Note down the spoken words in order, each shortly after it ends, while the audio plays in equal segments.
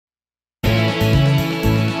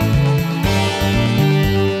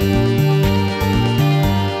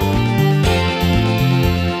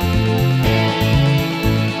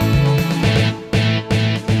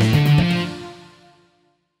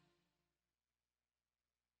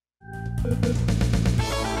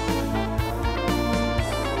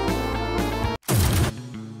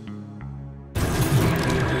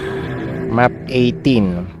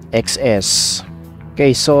MAP18 XS.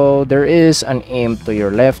 Okay, so there is an imp to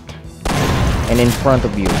your left and in front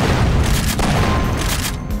of you.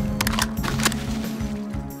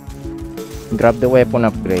 Grab the weapon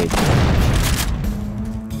upgrade.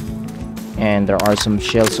 And there are some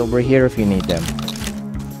shells over here if you need them.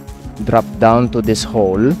 Drop down to this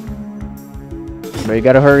hole. But you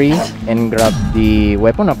gotta hurry and grab the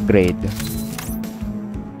weapon upgrade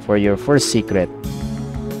for your first secret.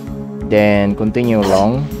 Then continue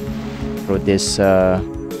along through this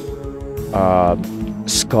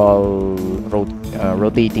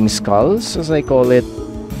rotating skulls, as I call it,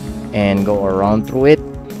 and go around through it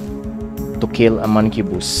to kill a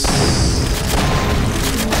mancubus.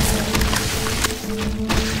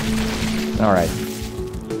 Alright.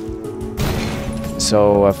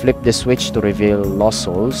 So flip the switch to reveal lost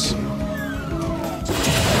souls.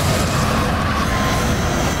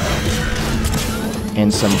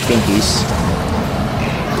 And some pinkies.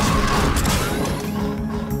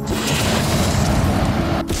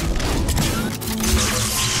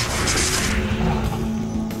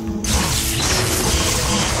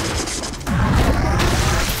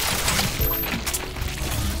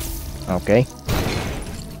 Okay.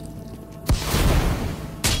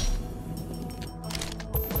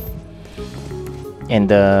 And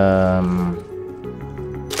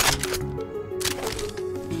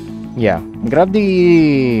yeah, grab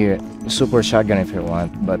the super shotgun if you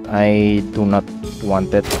want, but I do not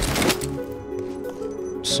want it.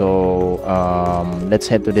 So let's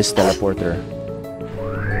head to this teleporter.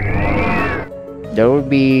 There will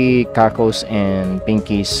be cacos and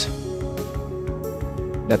pinkies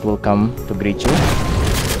that will come to greet you.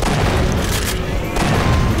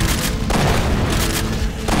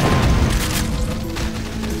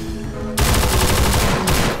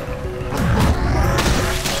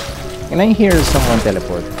 Can I hear someone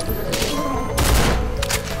teleport?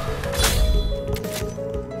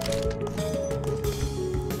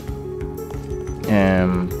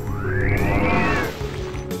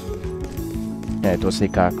 Yeah, it was the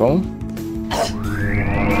Kako.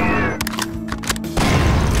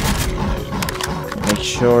 Make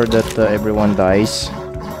sure that everyone dies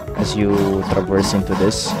as you traverse into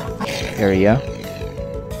this area.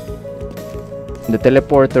 The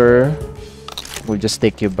teleporter will just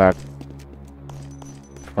take you back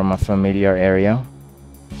from a familiar area.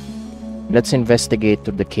 Let's investigate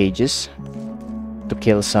to the cages to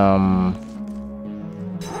kill some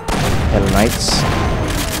Hell Knights.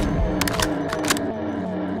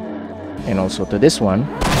 And also to this one,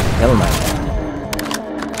 Hell Knight.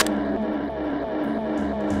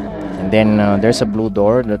 And then there's a blue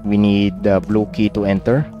door that we need the blue key to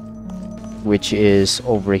enter, which is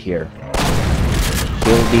over here.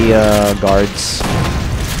 Kill the guards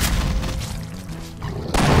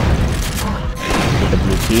with the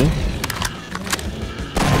blue key.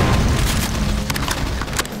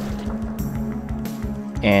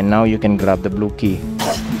 And now you can grab the blue key.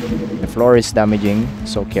 The floor is damaging,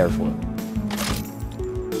 so careful.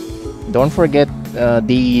 Don't forget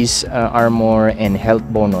these armor and health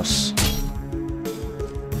bonus.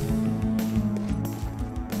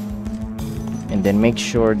 And then make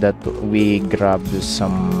sure that we grab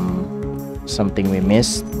something we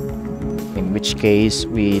missed, in which case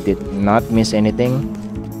we did not miss anything.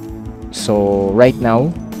 So right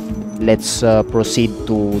now let's proceed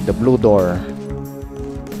to the blue door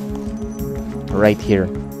right here.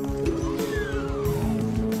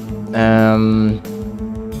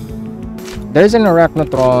 There's an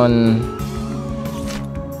arachnotron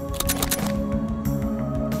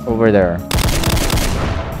over there.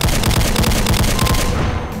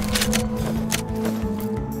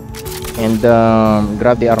 And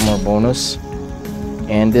grab the armor bonus.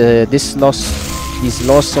 And these lost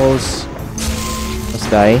souls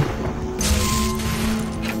must die.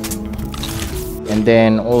 And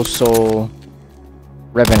then also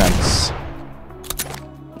revenants.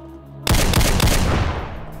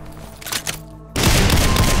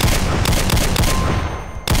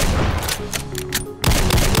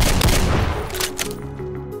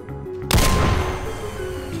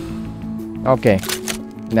 Okay,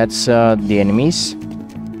 that's the enemies.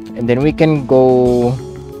 And then we can go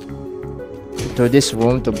to this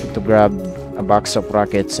room to grab a box of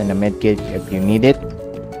rockets and a medkit if you need it.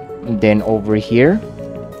 And then over here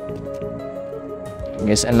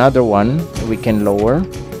there's another one we can lower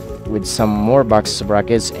with some more boxes of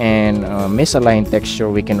rockets and misaligned texture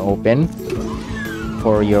we can open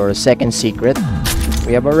for your second secret.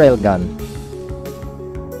 We have a railgun.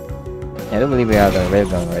 I don't believe we have a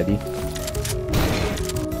railgun already.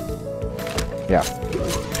 Yeah.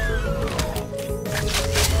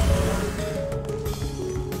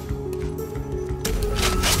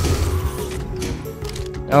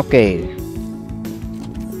 Okay.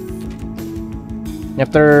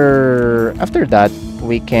 After that,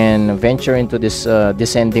 we can venture into this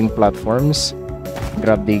descending platforms.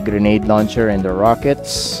 Grab the grenade launcher and the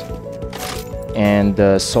rockets and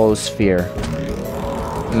the soul sphere.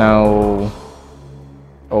 Now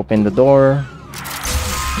open the door.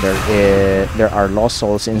 There are lost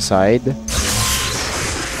souls inside.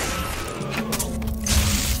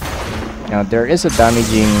 Now there is a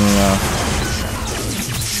damaging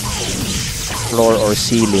floor or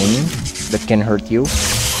ceiling that can hurt you.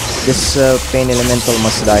 This pain elemental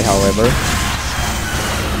must die, however.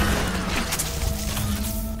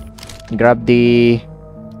 Grab the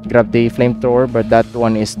flamethrower, but that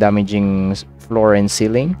one is damaging floor and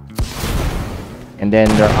ceiling. And then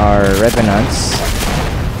there are revenants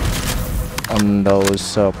on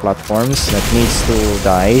those platforms that needs to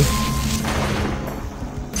die.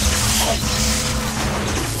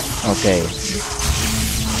 Okay.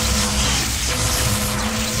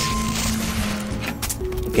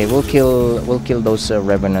 Okay, we'll kill those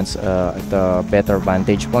revenants at a better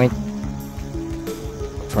vantage point.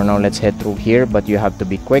 For now, let's head through here, but you have to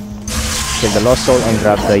be quick. Kill the lost soul and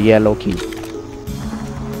grab the yellow key.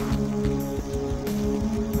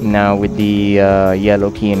 Now with the yellow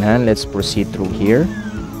key in hand, let's proceed through here.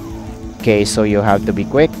 Okay, so you have to be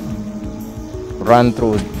quick. Run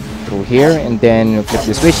through here and then flip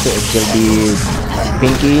the switch to kill the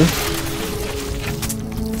pinky.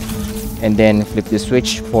 And then flip the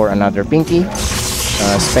switch for another pinky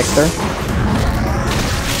specter.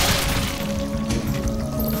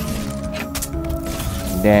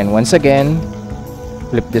 Then once again,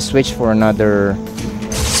 flip the switch for another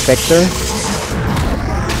specter.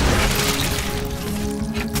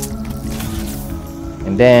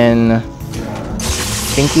 And then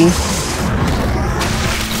pinky.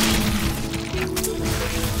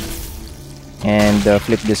 And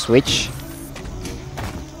flip the switch.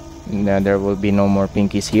 And there will be no more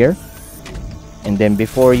pinkies here. And then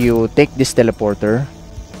before you take this teleporter,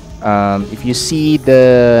 if you see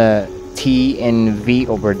the T and V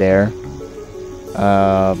over there,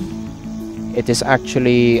 it is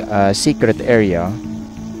actually a secret area.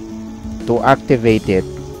 To activate it,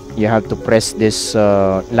 you have to press this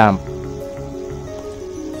lamp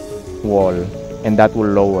wall, and that will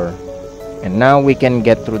lower. And now we can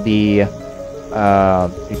get through the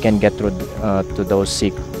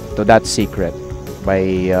to that secret by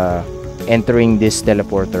entering this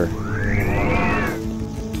teleporter.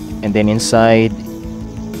 And then inside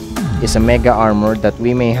is a mega armor that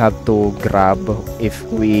we may have to grab if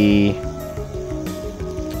we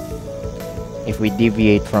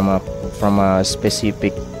deviate from a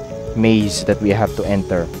specific maze that we have to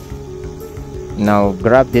enter. Now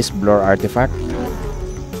grab this blur artifact.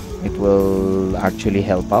 It will actually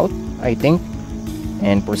help out, I think.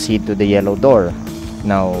 And proceed to the yellow door.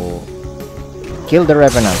 Now kill the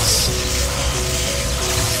revenants.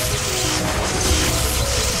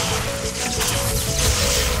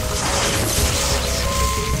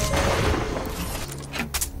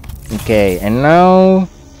 Okay, and now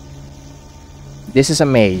this is a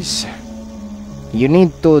maze. You need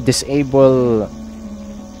to disable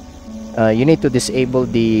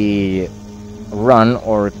the run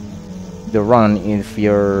or the run if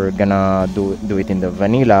you're gonna do it in the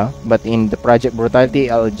vanilla, but in the Project Brutality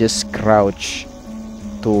I'll just crouch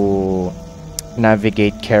to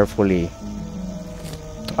navigate carefully.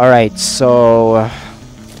 Alright, so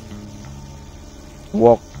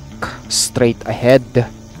walk straight ahead.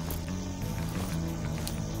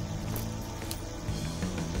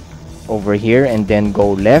 Over here and then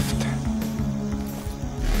go left.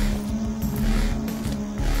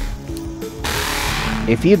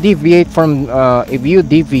 If you deviate from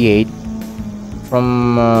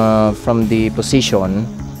the position,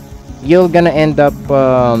 you're gonna end up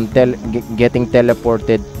getting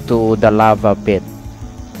teleported to the lava pit,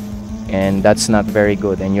 and that's not very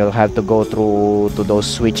good. And you'll have to go through to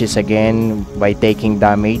those switches again by taking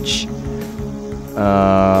damage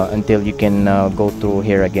until you can go through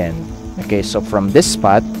here again. Okay, so from this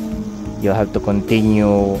spot, you'll have to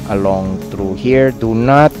continue along through here. Do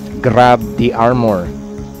not grab the armor.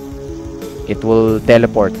 It will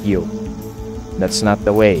teleport you. That's not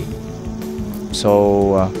the way.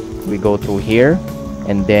 So we go through here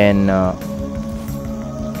and then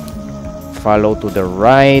follow to the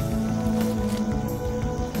right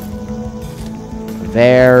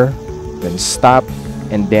there, then stop,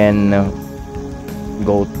 and then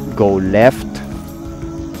go left,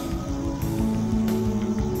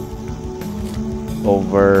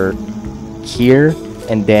 over here,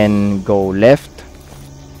 and then go left,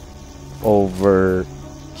 over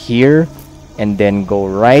here, and then go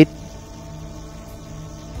right,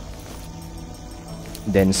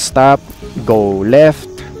 then stop, go left,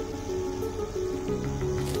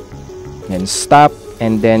 then stop,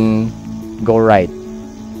 and then go right.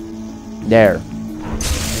 There.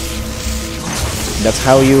 That's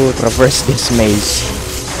how you traverse this maze.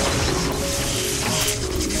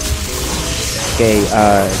 Okay,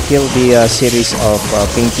 kill the series of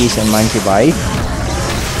pinkies and mancubi.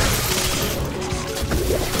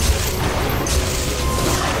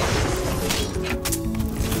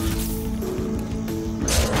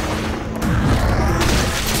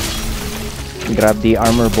 Grab the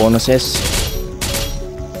armor bonuses.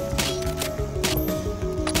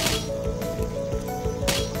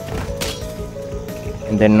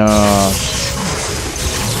 And then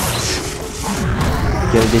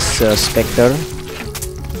kill this specter.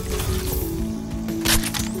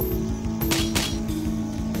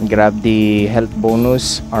 Grab the health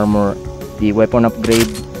bonus, armor, the weapon upgrade,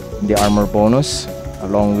 the armor bonus,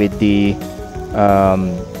 along with the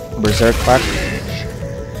berserk pack.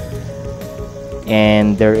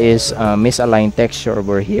 And there is a misaligned texture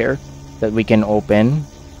over here that we can open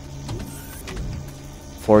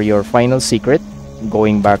for your final secret.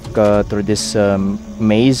 Going back through this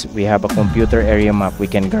maze, we have a computer area map we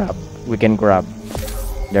can grab.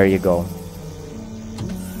 There you go.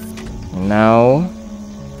 Now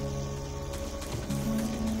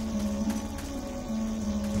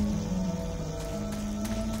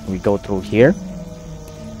we go through here,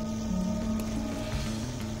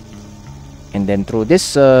 and then through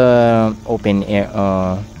this open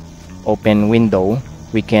window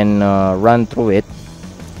we can run through it.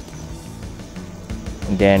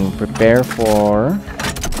 And then prepare for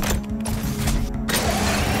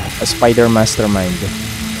a spider mastermind.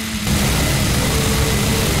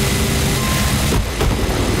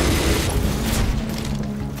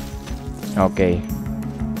 Okay.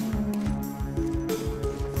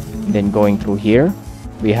 Then going through here,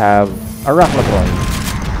 we have a Raklatron.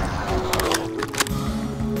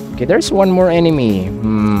 Okay, there's one more enemy.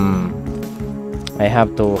 I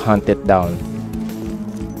have to hunt it down.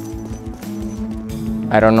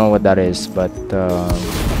 I don't know what that is, but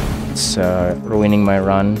it's ruining my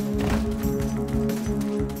run.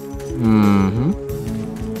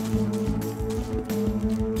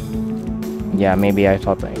 Yeah, maybe I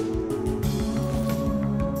thought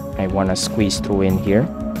I wanna squeeze through in here.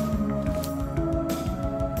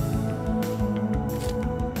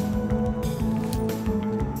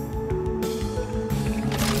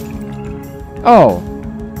 Oh,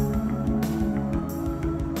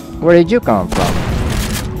 where did you come from?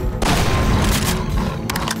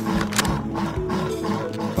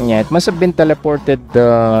 Yeah, it must have been teleported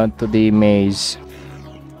to the maze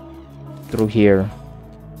through here.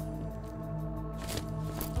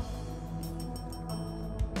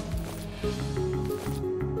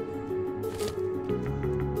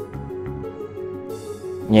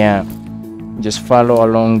 Yeah, just follow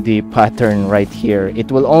along the pattern right here.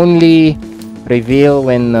 It will only reveal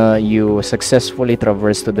when you successfully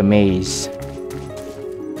traverse to the maze.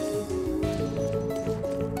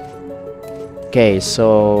 Okay,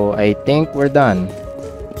 so I think we're done.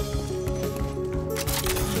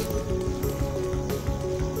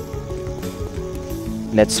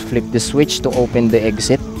 Let's flip the switch to open the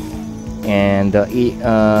exit, and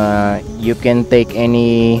you can take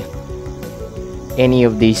any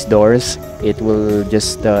of these doors. It will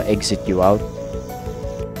just exit you out.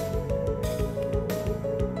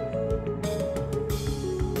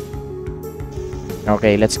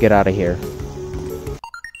 Okay, let's get out of here.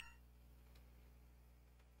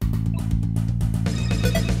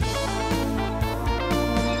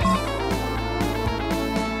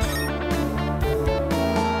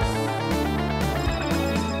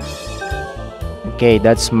 Okay,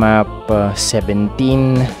 that's map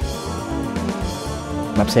 17.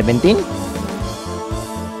 Map 17?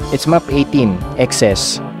 It's map 18,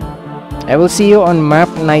 excess. I will see you on map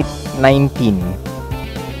 19.